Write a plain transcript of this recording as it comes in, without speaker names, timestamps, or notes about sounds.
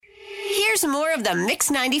here's more of the Mix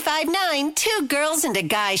 95.9 Two Girls and a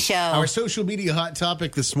Guy show. Our social media hot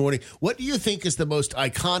topic this morning. What do you think is the most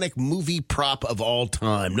iconic movie prop of all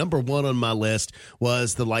time? Number one on my list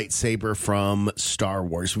was the lightsaber from Star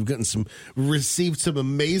Wars. We've received some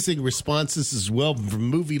amazing responses as well from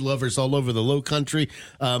movie lovers all over the Low Country.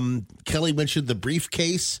 Kelly mentioned the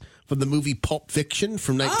briefcase from the movie Pulp Fiction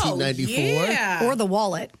from 1994. Yeah. Or the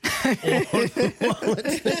wallet.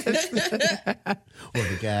 Or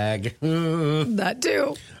the gag. That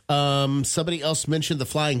too. Somebody else mentioned the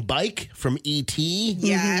flying bike from E.T.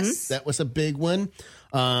 Yes. That was a big one.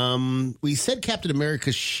 We said Captain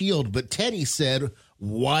America's shield, but Teddy said,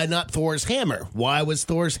 why not Thor's hammer? Why was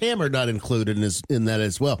Thor's hammer not included in that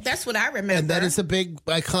as well? That's what I remember. And that is a big,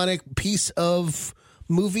 iconic piece of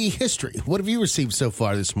movie history. What have you received so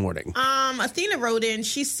far this morning? Athena wrote in,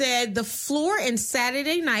 she said, the floor in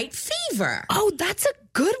Saturday Night Fever. Oh, that's a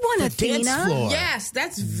good one, The Athena. dance floor. Yes,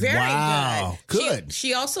 that's very Wow, good.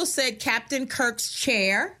 She also said Captain Kirk's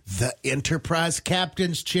chair. The Enterprise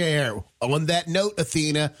captain's chair. On that note,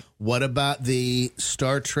 Athena, what about the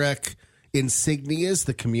Star Trek insignias,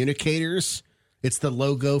 the communicators? It's the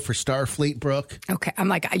logo for Starfleet, Brooke. Okay, I'm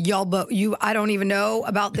like, y'all, but I don't even know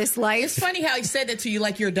about this life. It's funny how he said that to you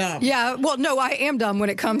like you're dumb. Yeah, well, no, I am dumb when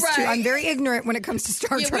it comes to, Right. I'm very ignorant when it comes to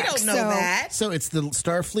Star Yeah, Trek. we don't know so- that. So it's the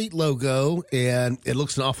Starfleet logo, and it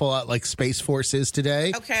looks an awful lot like Space Force is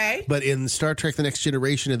today. Okay. But in Star Trek The Next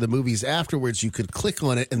Generation and the movies afterwards, you could click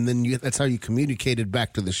on it, and then that's how you communicated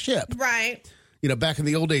back to the ship. Right. You know, back in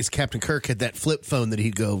the old days, Captain Kirk had that flip phone that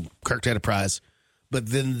he'd go, Kirk to Enterprise. But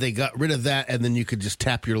then they got rid of that, and then you could just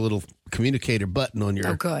tap your little communicator button on your...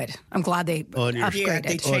 Oh, good. I'm glad they On your- Yeah,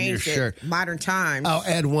 they upgraded. On your changed shirt. it. Modern times. I'll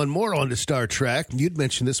add one more onto Star Trek. You'd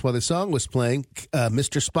mentioned this while the song was playing,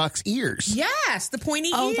 Mr. Spock's ears. Yes, the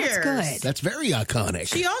pointy Oh, ears. that's good. That's very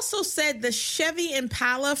iconic. She also said the Chevy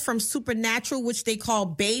Impala from Supernatural, which they call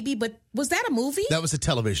Baby, but was that a movie? That was a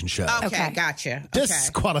television show. Okay, gotcha. Okay.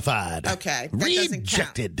 Disqualified. Okay. That doesn't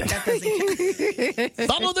Rejected. count. That doesn't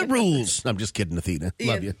count. Follow the rules. I'm just kidding, Athena.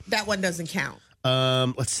 Love you. That one doesn't count.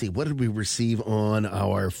 Let's see. What did we receive on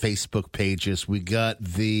our Facebook pages? We got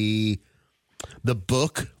the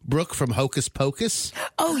book, Brooke, from Hocus Pocus.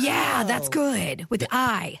 Oh, yeah, that's good. With the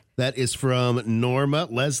eye. That is from Norma.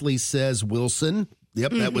 Leslie says Wilson.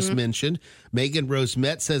 Yep, that was mentioned. Megan Rose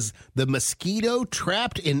Met says the mosquito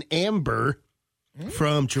trapped in amber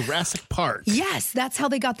from Jurassic Park. Yes, that's how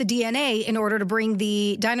they got the DNA in order to bring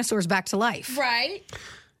the dinosaurs back to life. Right.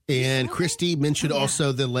 And Christy mentioned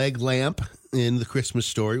also the leg lamp in the Christmas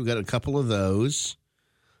Story. We got a couple of those.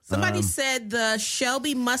 Somebody said the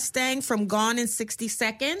Shelby Mustang from Gone in 60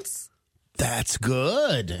 Seconds. That's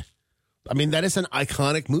good. I mean, that is an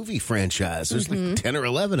iconic movie franchise. There's like 10 or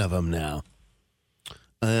 11 of them now.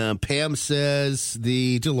 Pam says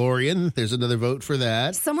the DeLorean. There's another vote for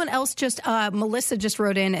that. Someone else Melissa just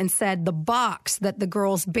wrote in and said the box that the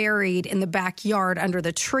girls buried in the backyard under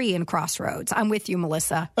the tree in Crossroads. I'm with you,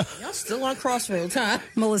 Melissa. Y'all still on Crossroads, huh?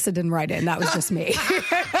 Melissa didn't write in. That was just me.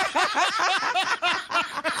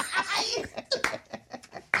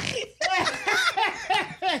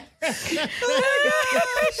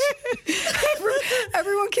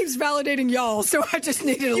 Everyone keeps validating y'all, so I just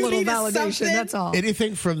needed a little needed validation. something? That's all.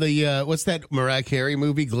 Anything from the, what's that Mariah Carey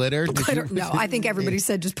movie, Glitter? No, I think everybody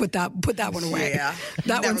said just put that one away. Yeah.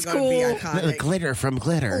 That Never one's gonna cool. be iconic. Glitter from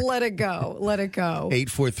Glitter. Let it go. Let it go.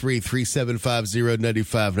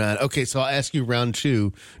 843-375-0959. Okay, so I'll ask you round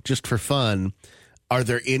two, just for fun. Are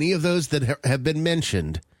there any of those that have been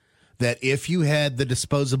mentioned that if you had the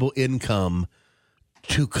disposable income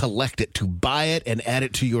to collect it, to buy it and add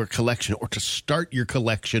it to your collection, or to start your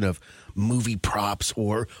collection of movie props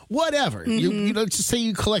or whatever, you know, just say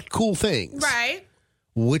you collect cool things. Right.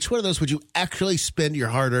 Which one of those would you actually spend your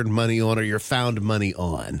hard-earned money on or your found money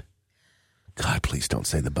on? God, please don't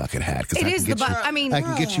say the bucket hat. 'Cause It is the bucket. you- I mean, I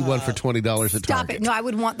can get you one for $20 at Stop Target. it. No, I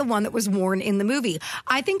would want the one that was worn in the movie.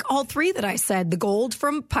 I think all three that I said, the gold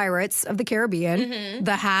from Pirates of the Caribbean,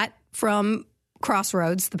 the hat from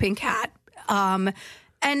Crossroads, the pink hat, and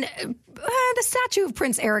the statue of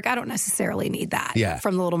Prince Eric. I don't necessarily need that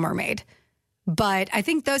from The Little Mermaid. But I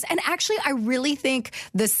think those, and actually I really think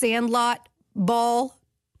the Sandlot ball,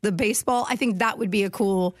 the baseball, I think that would be a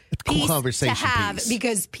cool piece conversation to have piece.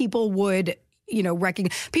 because people would, you know,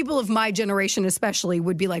 recognize, people of my generation especially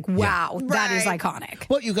would be like, wow, that is Right. iconic.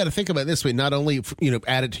 Well, you got to think about it this way. Not only, you know,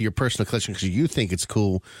 add it to your personal collection because you think it's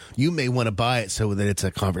cool, you may want to buy it so that it's a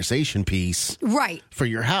conversation piece Right. for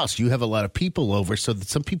your house. You have a lot of people over, so that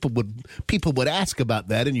some people would ask about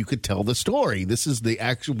that, and you could tell the story. This is the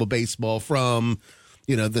actual baseball from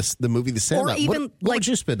the movie The Sandlot. Or even what would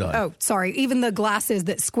you spend on? Oh, sorry. Even the glasses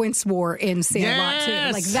that Squints wore in Sandlot too.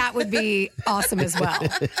 Yes! Like that would be awesome as well.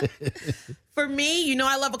 For me,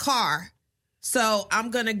 I love a car. So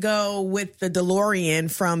I'm going to go with the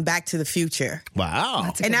DeLorean from Back to the Future.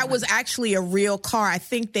 Wow. And that was actually a real car. I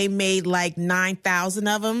think they made like 9,000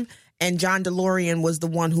 of them. And John DeLorean was the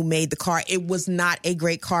one who made the car. It was not a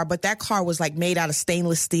great car, but that car was like made out of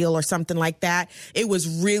stainless steel or something like that. It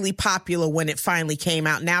was really popular when it finally came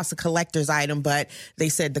out. Now it's a collector's item, but they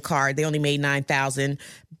said they only made 9,000,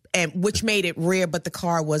 and which made it rare, but the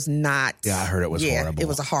car was not. Yeah, I heard it was horrible. It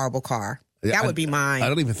was a horrible car. Yeah, That would be mine. I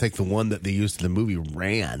don't even think the one that they used in the movie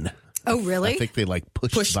ran. Oh, really? I think they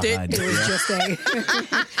pushed it. behind It was just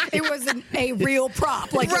it wasn't a real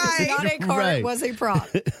prop. Like it was not a car, Right. it was a prop.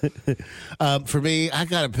 For me, I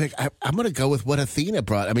got to pick. I'm going to go with what Athena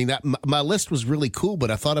brought. I mean, my list was really cool, but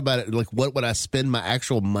I thought about it like, what would I spend my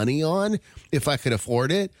actual money on if I could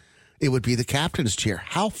afford it? It would be the captain's chair.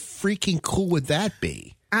 How freaking cool would that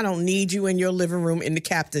be? I don't need you in your living room in the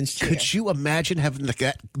captain's chair. Could you imagine having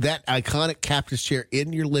that iconic captain's chair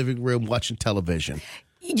in your living room watching television?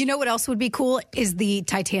 You know what else would be cool is the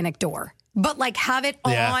Titanic door. But like have it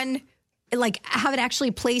on, like have it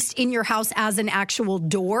actually placed in your house as an actual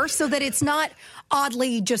door so that it's not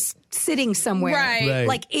oddly just sitting somewhere. Right.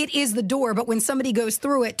 Like it is the door, but when somebody goes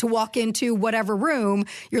through it to walk into whatever room,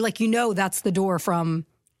 you're like, that's the door from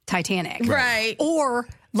Titanic. Right. Or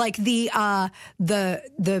like the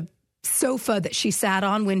sofa that she sat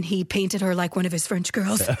on when he painted her like one of his French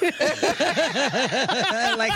girls. Like